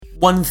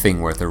One thing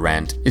worth a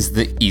rant is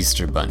the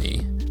Easter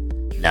Bunny.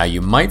 Now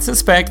you might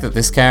suspect that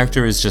this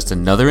character is just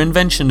another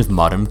invention of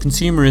modern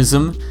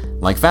consumerism,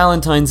 like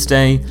Valentine's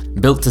Day,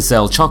 built to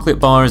sell chocolate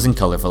bars and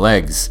colourful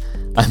eggs.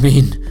 I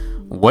mean,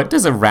 what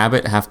does a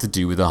rabbit have to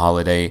do with a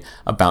holiday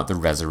about the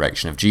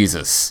resurrection of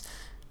Jesus?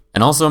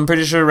 And also, I'm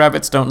pretty sure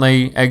rabbits don't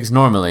lay eggs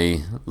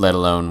normally, let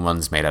alone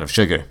ones made out of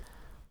sugar.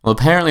 Well,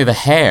 apparently the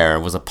hare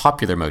was a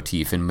popular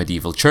motif in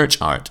medieval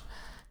church art.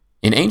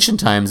 In ancient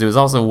times, it was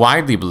also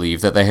widely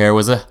believed that the hare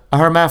was a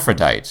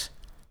hermaphrodite.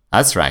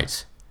 That's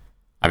right.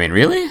 I mean,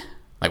 really?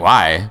 Like,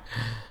 why?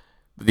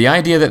 The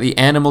idea that the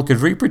animal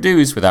could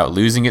reproduce without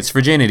losing its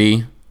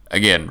virginity,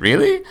 again,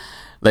 really?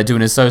 Led to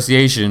an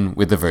association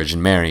with the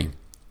Virgin Mary.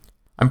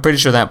 I'm pretty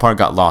sure that part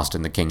got lost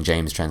in the King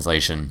James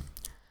translation.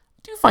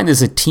 I do find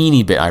this a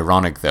teeny bit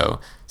ironic,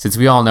 though, since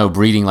we all know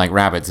breeding like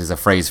rabbits is a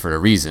phrase for a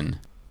reason.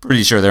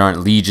 Pretty sure there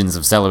aren't legions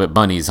of celibate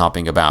bunnies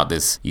hopping about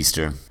this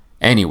Easter.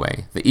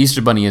 Anyway, the Easter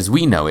Bunny as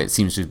we know it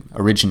seems to have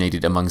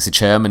originated among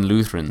Sichem and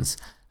Lutherans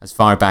as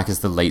far back as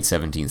the late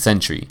 17th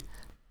century.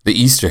 The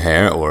Easter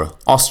hare, or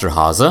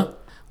Osterhase,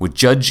 would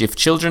judge if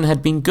children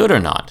had been good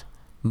or not,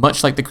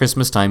 much like the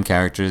Christmas time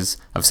characters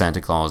of Santa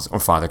Claus or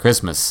Father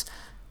Christmas.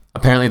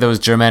 Apparently those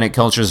Germanic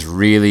cultures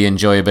really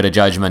enjoy a bit of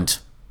judgment.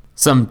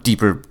 Some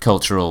deeper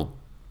cultural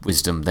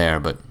wisdom there,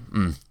 but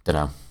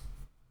dunno.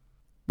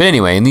 But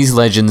anyway, in these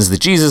legends, the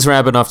Jesus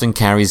rabbit often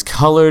carries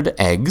colored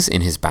eggs in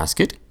his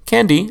basket,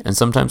 candy, and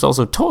sometimes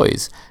also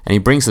toys, and he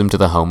brings them to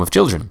the home of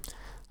children.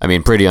 I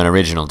mean, pretty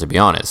unoriginal to be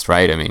honest,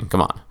 right? I mean,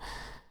 come on.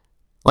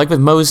 Like with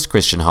most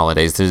Christian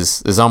holidays,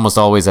 there's almost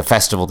always a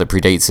festival that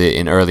predates it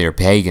in earlier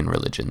pagan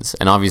religions,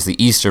 and obviously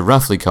Easter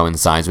roughly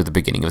coincides with the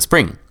beginning of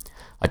spring,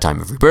 a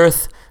time of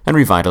rebirth and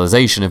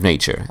revitalization of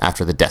nature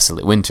after the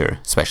desolate winter,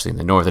 especially in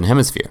the northern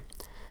hemisphere.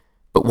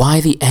 But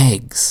why the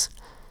eggs?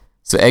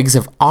 So eggs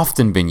have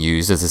often been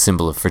used as a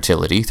symbol of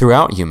fertility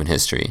throughout human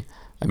history.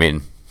 I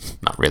mean,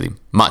 not really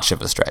much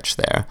of a stretch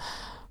there.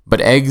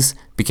 But eggs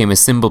became a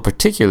symbol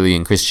particularly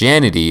in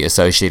Christianity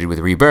associated with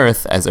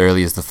rebirth as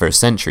early as the 1st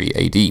century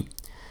AD.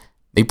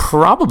 They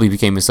probably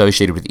became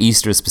associated with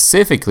Easter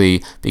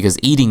specifically because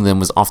eating them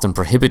was often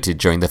prohibited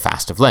during the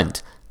fast of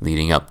Lent,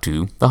 leading up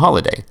to the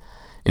holiday.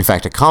 In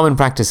fact, a common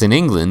practice in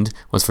England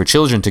was for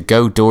children to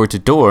go door to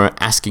door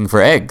asking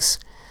for eggs.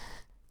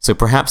 So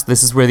perhaps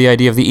this is where the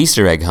idea of the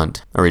Easter egg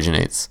hunt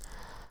originates.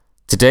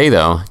 Today,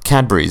 though,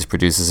 Cadbury's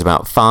produces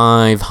about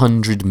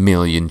 500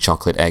 million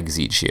chocolate eggs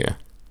each year.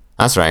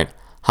 That's right,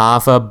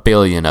 500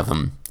 million of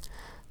them.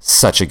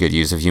 Such a good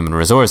use of human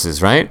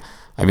resources, right?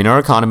 I mean, our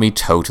economy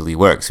totally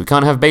works. We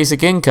can't have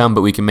basic income,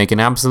 but we can make an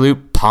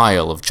absolute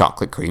pile of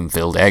chocolate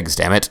cream-filled eggs,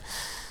 damn it.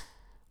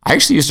 I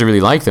actually used to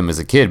really like them as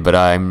a kid, but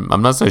I'm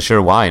not so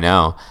sure why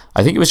now.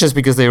 I think it was just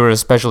because they were a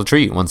special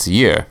treat once a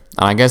year.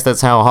 And I guess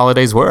that's how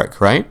holidays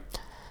work, right?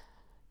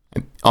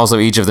 Also,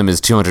 each of them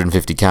is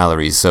 250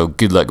 calories, so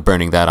good luck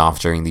burning that off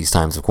during these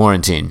times of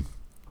quarantine.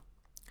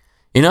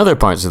 In other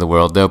parts of the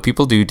world, though,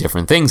 people do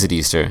different things at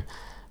Easter.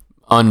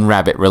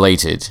 Un-rabbit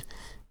related.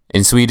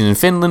 In Sweden and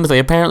Finland, they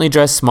apparently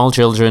dress small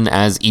children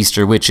as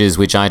Easter witches,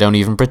 which I don't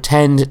even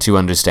pretend to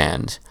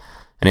understand.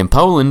 And in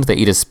Poland, they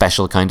eat a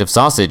special kind of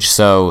sausage,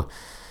 so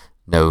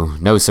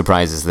no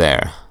surprises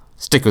there.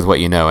 Stick with what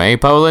you know, eh,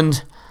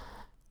 Poland?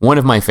 One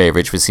of my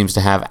favorites, which seems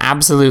to have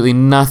absolutely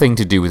nothing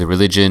to do with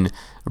religion,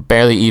 or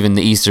barely even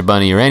the Easter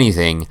Bunny or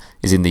anything,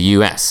 is in the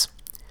US.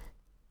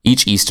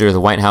 Each Easter,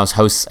 the White House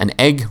hosts an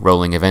egg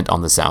rolling event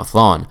on the South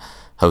Lawn,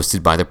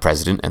 hosted by the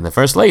President and the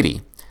First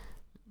Lady.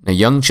 Now,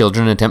 young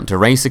children attempt to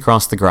race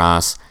across the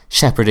grass,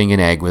 shepherding an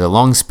egg with a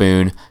long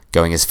spoon,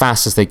 going as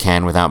fast as they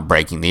can without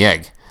breaking the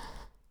egg.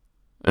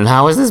 And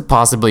how is this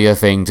possibly a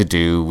thing to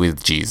do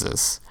with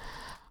Jesus?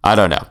 I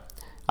don't know.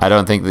 I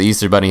don't think the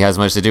Easter Bunny has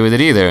much to do with it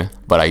either,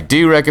 but I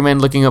do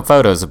recommend looking up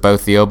photos of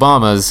both the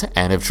Obamas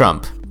and of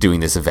Trump doing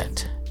this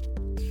event.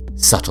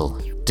 Subtle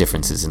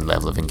differences in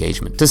level of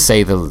engagement, to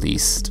say the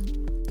least.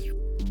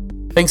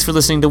 Thanks for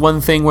listening to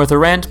One Thing Worth a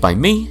Rant by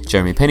me,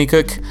 Jeremy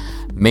Pennycook.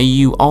 May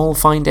you all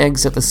find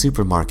eggs at the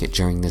supermarket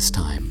during this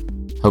time.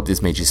 Hope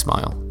this made you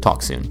smile.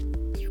 Talk soon.